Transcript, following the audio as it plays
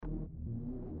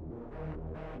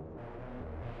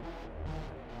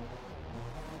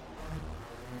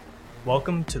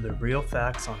Welcome to the Real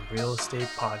Facts on Real Estate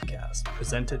podcast,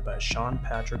 presented by Sean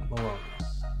Patrick Maloney.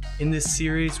 In this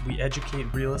series, we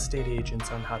educate real estate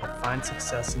agents on how to find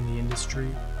success in the industry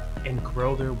and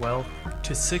grow their wealth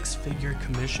to six-figure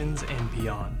commissions and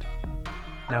beyond.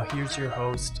 Now here's your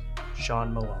host,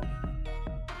 Sean Maloney.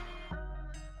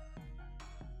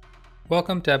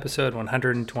 Welcome to episode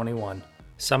 121,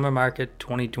 Summer Market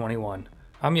 2021.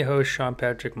 I'm your host, Sean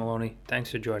Patrick Maloney.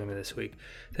 Thanks for joining me this week.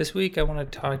 This week, I want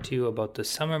to talk to you about the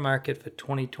summer market for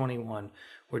 2021.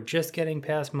 We're just getting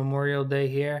past Memorial Day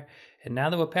here, and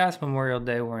now that we're past Memorial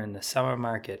Day, we're in the summer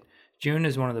market. June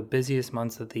is one of the busiest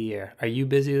months of the year. Are you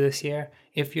busy this year?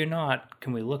 If you're not,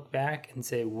 can we look back and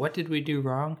say, what did we do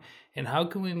wrong? And how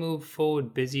can we move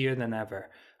forward busier than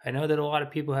ever? I know that a lot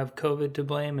of people have COVID to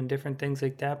blame and different things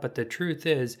like that, but the truth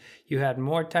is you had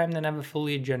more time than ever for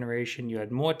lead generation. You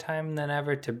had more time than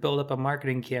ever to build up a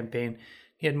marketing campaign.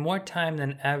 You had more time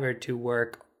than ever to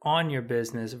work on your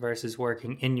business versus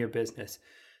working in your business.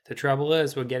 The trouble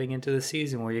is we're getting into the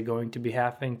season where you're going to be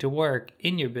having to work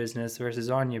in your business versus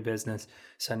on your business,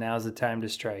 so now's the time to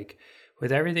strike.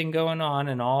 With everything going on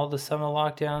and all the summer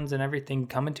lockdowns and everything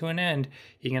coming to an end,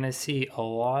 you're going to see a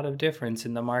lot of difference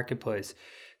in the marketplace.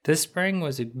 This spring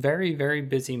was a very, very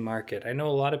busy market. I know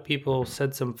a lot of people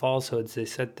said some falsehoods. They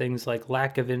said things like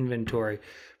lack of inventory.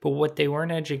 But what they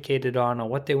weren't educated on or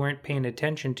what they weren't paying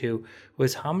attention to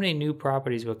was how many new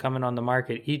properties were coming on the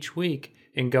market each week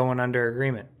and going under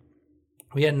agreement.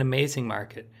 We had an amazing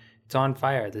market. It's on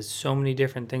fire. There's so many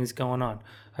different things going on.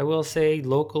 I will say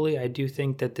locally, I do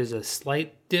think that there's a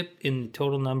slight dip in the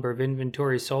total number of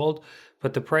inventory sold,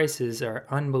 but the prices are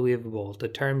unbelievable. The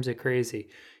terms are crazy.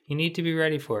 You need to be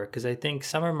ready for it because I think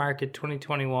summer market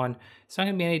 2021, it's not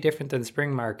going to be any different than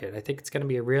spring market. I think it's going to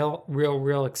be a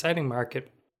real exciting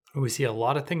market. We see a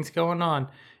lot of things going on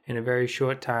in a very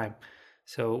short time.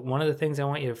 So one of the things I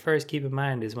want you to first keep in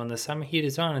mind is when the summer heat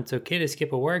is on, it's okay to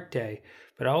skip a work day,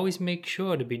 but always make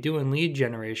sure to be doing lead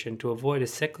generation to avoid a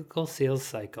cyclical sales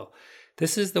cycle.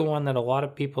 This is the one that a lot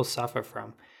of people suffer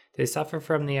from. They suffer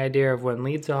from the idea of when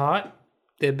leads are hot,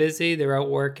 they're busy, they're out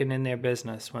working in their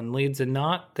business. When leads are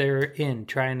not, they're in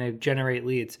trying to generate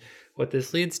leads. What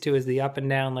this leads to is the up and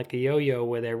down like a yo-yo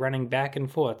where they're running back and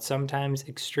forth, sometimes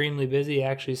extremely busy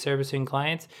actually servicing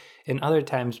clients, and other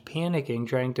times panicking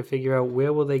trying to figure out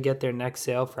where will they get their next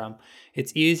sale from.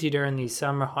 It's easy during these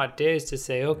summer hot days to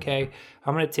say, okay,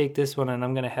 I'm going to take this one and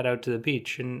I'm going to head out to the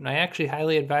beach. And I actually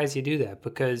highly advise you do that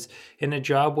because in a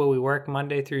job where we work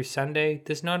Monday through Sunday,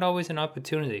 there's not always an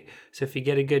opportunity. So if you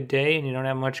get a good day and you don't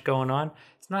have much going on,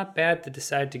 it's not bad to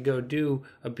decide to go do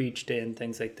a beach day and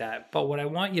things like that. But what I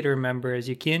want you to remember is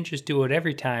you can't just do it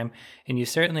every time, and you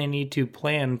certainly need to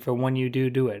plan for when you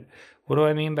do it. What do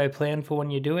I mean by plan for when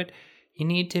you do it? You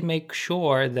need to make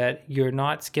sure that you're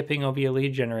not skipping over your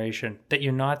lead generation, that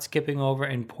you're not skipping over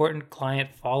important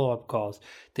client follow-up calls,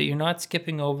 that you're not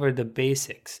skipping over the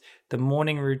basics, the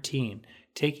morning routine,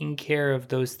 taking care of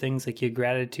those things like your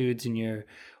gratitudes and your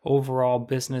overall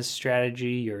business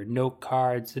strategy, your note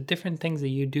cards, the different things that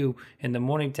you do in the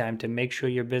morning time to make sure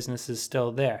your business is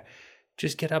still there.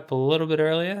 Just get up a little bit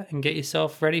earlier and get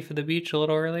yourself ready for the beach a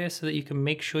little earlier so that you can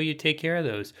make sure you take care of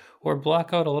those. Or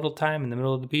block out a little time in the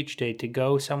middle of the beach day to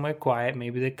go somewhere quiet,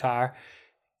 maybe the car,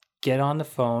 get on the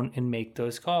phone and make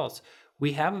those calls.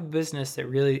 We have a business that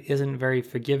really isn't very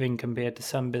forgiving compared to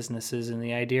some businesses, and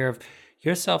the idea of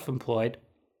you're self-employed,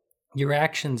 your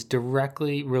actions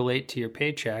directly relate to your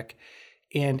paycheck,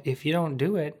 and if you don't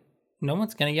do it, no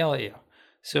one's going to yell at you.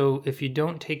 So if you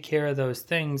don't take care of those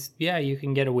things, yeah, you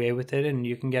can get away with it and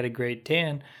you can get a great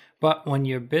tan, but when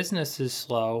your business is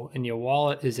slow and your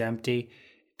wallet is empty,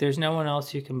 there's no one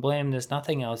else you can blame. There's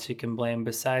nothing else you can blame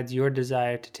besides your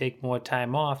desire to take more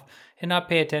time off and not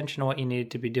pay attention to what you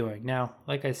need to be doing. Now,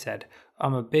 like I said,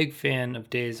 I'm a big fan of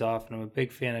days off and I'm a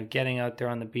big fan of getting out there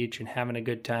on the beach and having a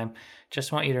good time.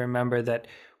 Just want you to remember that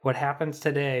what happens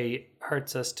today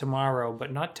hurts us tomorrow,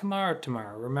 but not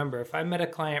tomorrow. Remember, if I met a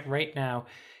client right now,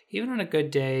 even on a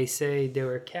good day, say they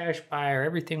were a cash buyer,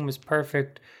 everything was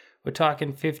perfect, we're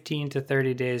talking 15 to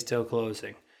 30 days till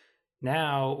closing.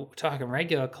 Now, we're talking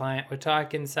regular client, we're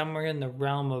talking somewhere in the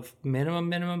realm of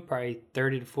minimum, probably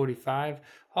 30 to 45,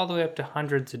 all the way up to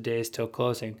hundreds of days till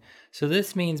closing. So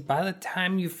this means by the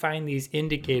time you find these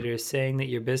indicators saying that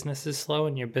your business is slow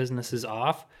and your business is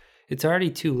off, it's already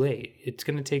too late. It's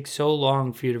going to take so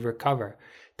long for you to recover.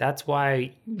 That's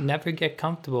why never get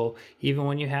comfortable even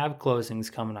when you have closings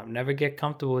coming up. Never get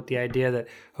comfortable with the idea that,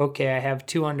 okay, I have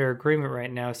 2 under agreement right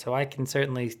now, so I can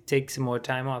certainly take some more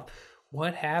time off.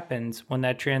 What happens when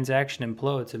that transaction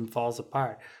implodes and falls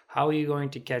apart? How are you going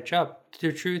to catch up?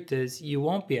 The truth is you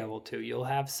won't be able to. You'll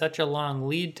have such a long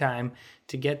lead time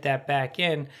to get that back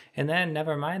in, and then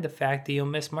never mind the fact that you'll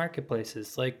miss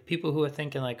marketplaces. Like people who are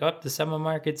thinking like, oh, the summer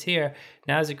market's here.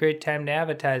 Now's a great time to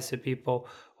advertise to people.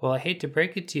 Well, I hate to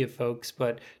break it to you folks,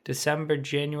 but December,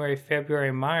 January,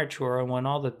 February, March were when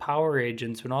all the power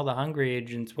agents, when all the hungry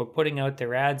agents were putting out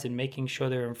their ads and making sure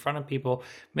they were in front of people,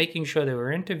 making sure they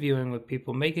were interviewing with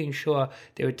people, making sure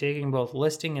they were taking both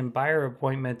listing and buyer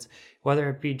appointments, whether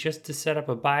it be just to set up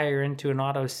a buyer into an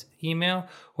auto email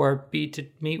or it be to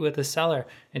meet with a seller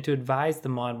and to advise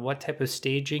them on what type of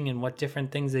staging and what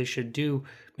different things they should do,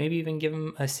 maybe even give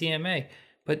them a CMA.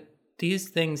 But these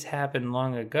things happened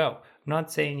long ago. I'm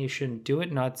not saying you shouldn't do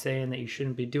it, not saying that you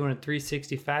shouldn't be doing a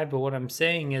 365, but what I'm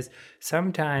saying is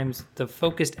sometimes the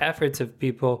focused efforts of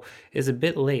people is a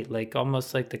bit late, like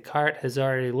almost like the cart has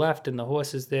already left and the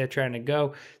horse is there trying to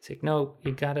go. It's like, no,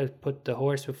 you got to put the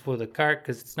horse before the cart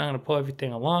because it's not going to pull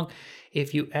everything along.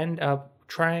 If you end up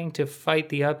trying to fight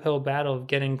the uphill battle of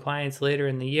getting clients later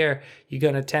in the year, you're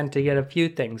going to tend to get a few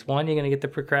things. One, you're going to get the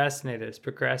procrastinators.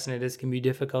 Procrastinators can be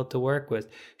difficult to work with.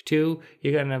 Two,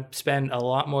 you're going to spend a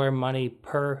lot more money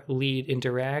per lead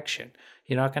interaction.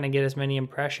 You're not going to get as many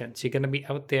impressions. You're going to be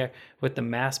out there with the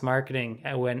mass marketing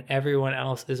when everyone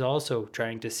else is also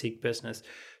trying to seek business.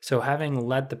 So having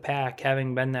led the pack,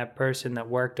 having been that person that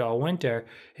worked all winter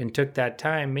and took that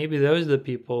time, maybe those are the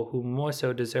people who more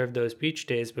so deserve those beach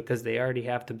days because they already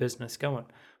have the business going.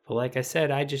 But like I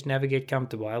said, I just never get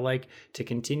comfortable. I like to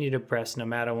continue to press no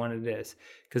matter when it is.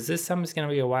 Because this summer's going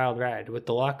to be a wild ride. With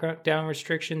the lockdown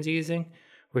restrictions easing,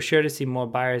 we're sure to see more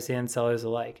buyers and sellers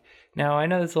alike. Now, I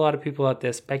know there's a lot of people out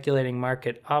there speculating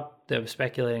market up, they're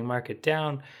speculating market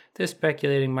down, they're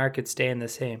speculating market staying the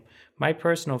same. My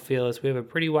personal feel is we have a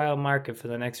pretty wild market for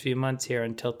the next few months here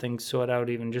until things sort out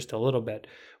even just a little bit.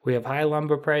 We have high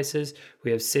lumber prices, we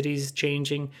have cities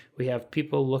changing, we have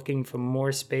people looking for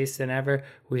more space than ever,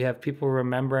 we have people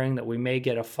remembering that we may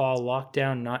get a fall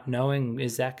lockdown, not knowing,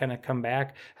 is that going to come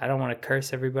back? I don't want to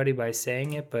curse everybody by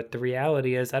saying it, but the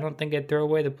reality is I don't think I'd throw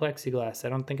away the plexiglass. I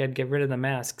don't think I'd get rid of the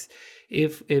masks.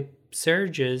 If it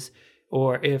surges,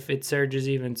 or if it surges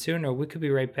even sooner, we could be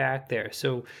right back there.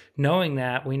 So knowing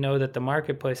that, we know that the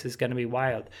marketplace is going to be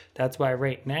wild. That's why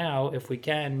right now, if we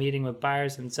can, meeting with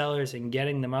buyers and sellers and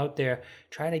getting them out there,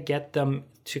 try to get them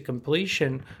to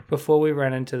completion before we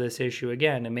run into this issue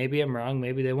again. And maybe I'm wrong,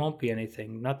 maybe there won't be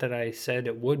anything. Not that I said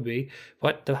it would be,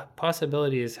 but the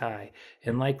possibility is high.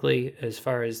 And likely, as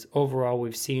far as overall,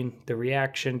 we've seen the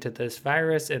reaction to this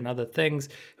virus and other things,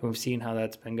 and we've seen how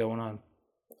that's been going on.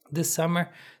 This summer,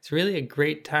 it's really a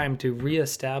great time to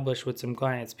reestablish with some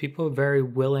clients. People are very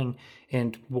willing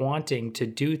and wanting to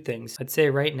do things. I'd say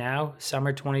right now,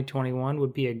 summer 2021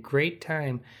 would be a great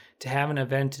time to have an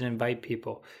event and invite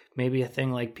people. Maybe a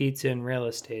thing like pizza and real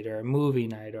estate or a movie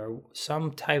night or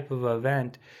some type of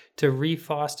event to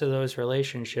re-foster those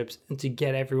relationships and to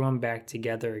get everyone back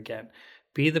together again.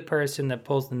 Be the person that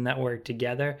pulls the network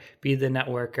together. Be the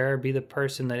networker. Be the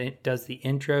person that does the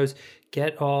intros.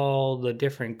 Get all the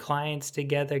different clients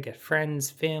together. Get friends,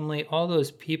 family, all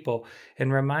those people.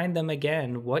 And remind them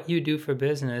again what you do for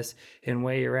business and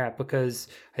where you're at. Because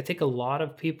I think a lot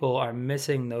of people are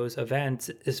missing those events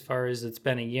as far as it's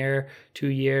been a year, 2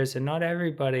 years. And not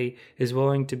everybody is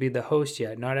willing to be the host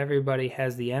yet. Not everybody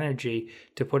has the energy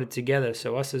to put it together.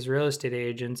 So us as real estate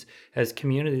agents, as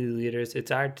community leaders,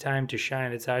 it's our time to shine.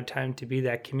 It's our time to be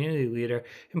that community leader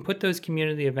and put those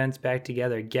community events back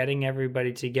together, getting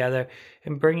everybody together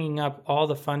and bringing up all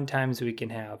the fun times we can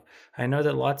have. I know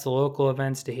that lots of local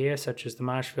events to here, such as the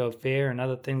Marshfield Fair and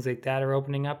other things like that are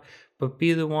opening up, but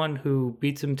be the one who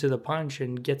beats them to the punch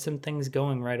and get some things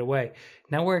going right away.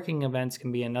 Networking events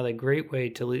can be another great way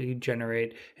to lead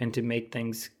generate and to make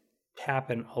things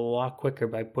happen a lot quicker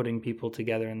by putting people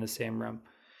together in the same room.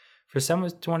 For summer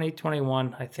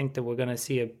 2021, I think that we're going to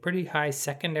see a pretty high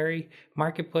secondary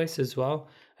marketplace as well.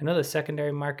 I know the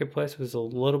secondary marketplace was a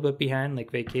little bit behind,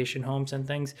 like vacation homes and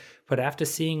things, but after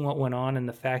seeing what went on and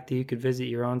the fact that you could visit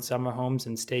your own summer homes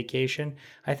and staycation,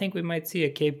 I think we might see a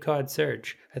Cape Cod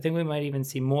surge. I think we might even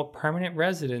see more permanent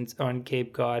residents on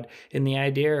Cape Cod in the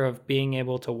idea of being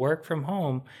able to work from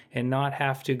home and not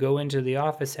have to go into the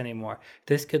office anymore.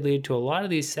 This could lead to a lot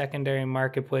of these secondary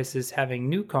marketplaces having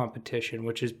new competition,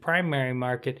 which is primary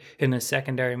market in a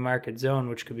secondary market zone,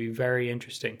 which could be very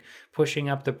interesting, pushing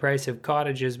up the price of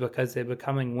cottages because they're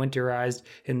becoming winterized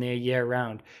and they're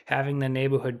year-round. Having the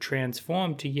neighborhood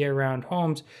transform to year-round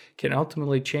homes can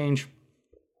ultimately change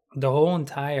the whole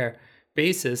entire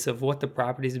basis of what the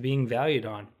property is being valued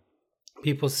on.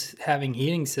 people having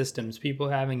heating systems, people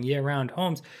having year-round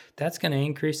homes, that's going to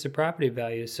increase the property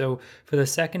value. So for the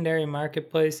secondary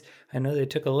marketplace, I know they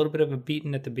took a little bit of a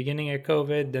beating at the beginning of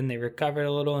COVID, then they recovered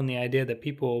a little in the idea that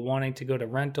people were wanting to go to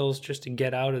rentals just to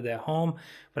get out of their home.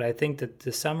 But I think that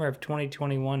the summer of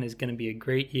 2021 is going to be a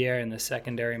great year in the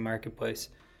secondary marketplace.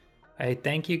 I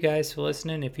thank you guys for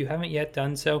listening. If you haven't yet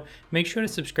done so, make sure to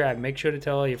subscribe. Make sure to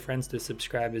tell all your friends to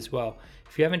subscribe as well.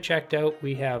 If you haven't checked out,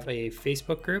 we have a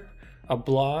Facebook group, a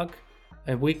blog,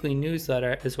 a weekly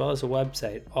newsletter, as well as a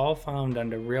website, all found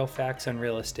under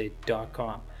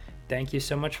realfactsonrealestate.com. Thank you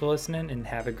so much for listening and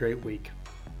have a great week.